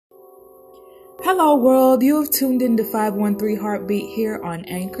Hello world, you have tuned into 513 Heartbeat here on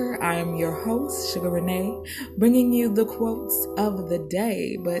Anchor. I am your host, Sugar Renee, bringing you the quotes of the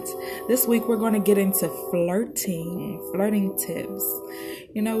day. But this week we're going to get into flirting tips,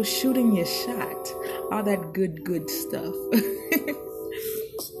 shooting your shot, all that good stuff.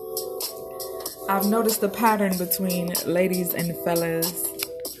 I've noticed a pattern between ladies and fellas.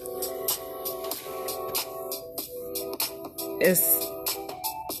 It's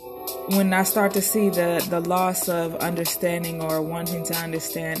when I start to see the loss of understanding or wanting to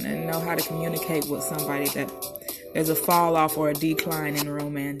understand and know how to communicate with somebody, that there's a fall off or a decline in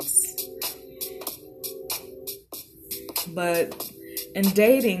romance. But in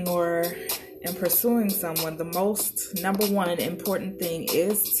dating or in pursuing someone, the most number one important thing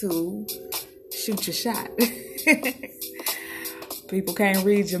is to shoot your shot. People can't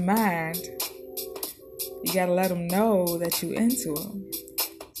read your mind. You gotta let them know that you into them.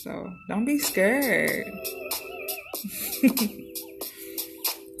 So don't be scared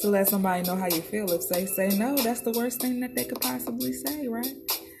to let somebody know how you feel. If they say no, that's the worst thing that they could possibly say, right?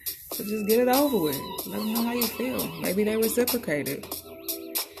 So just get it over with. Let them know how you feel. Maybe they reciprocated.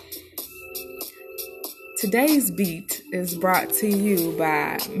 Today's beat is brought to you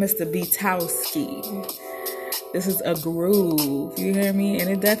by Mr. Beatowski. This is a groove, you hear me? And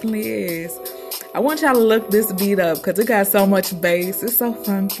it definitely is. I want y'all to look this beat up because it got so much bass. It's so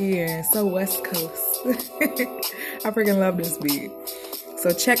funky and so West Coast. I freaking love this beat.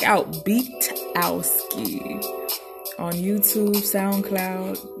 So check out Beatowski on YouTube,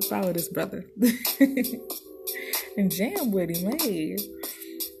 SoundCloud. Follow this brother. And jam with him, hey.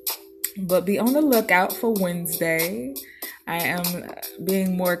 But be on the lookout for Wednesday. I am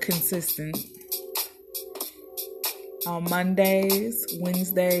being more consistent. On Mondays,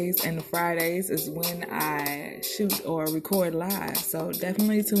 Wednesdays, and Fridays is when I shoot or record live. So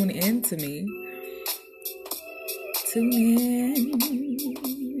definitely tune in to me. Tune in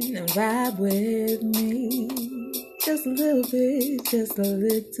and vibe with me. Just a little bit, just a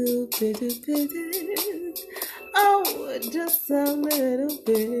little bit. Oh, just a little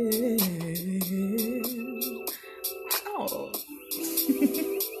bit. Oh.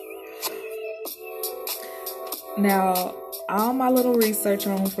 Now, all my little research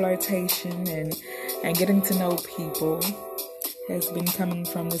on flirtation and getting to know people has been coming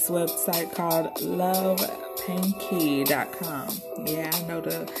from this website called lovepanky.com. Yeah, I know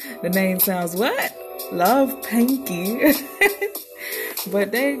the name sounds what? Love Panky.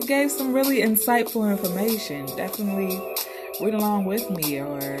 But they gave some really insightful information. Definitely read along with me.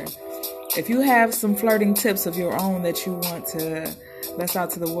 Or if you have some flirting tips of your own that you want to let's out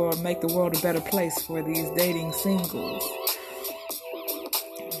to the world, make the world a better place for these dating singles,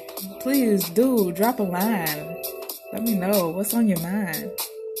 please do drop a line. Let me know what's on your mind.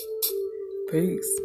 Peace.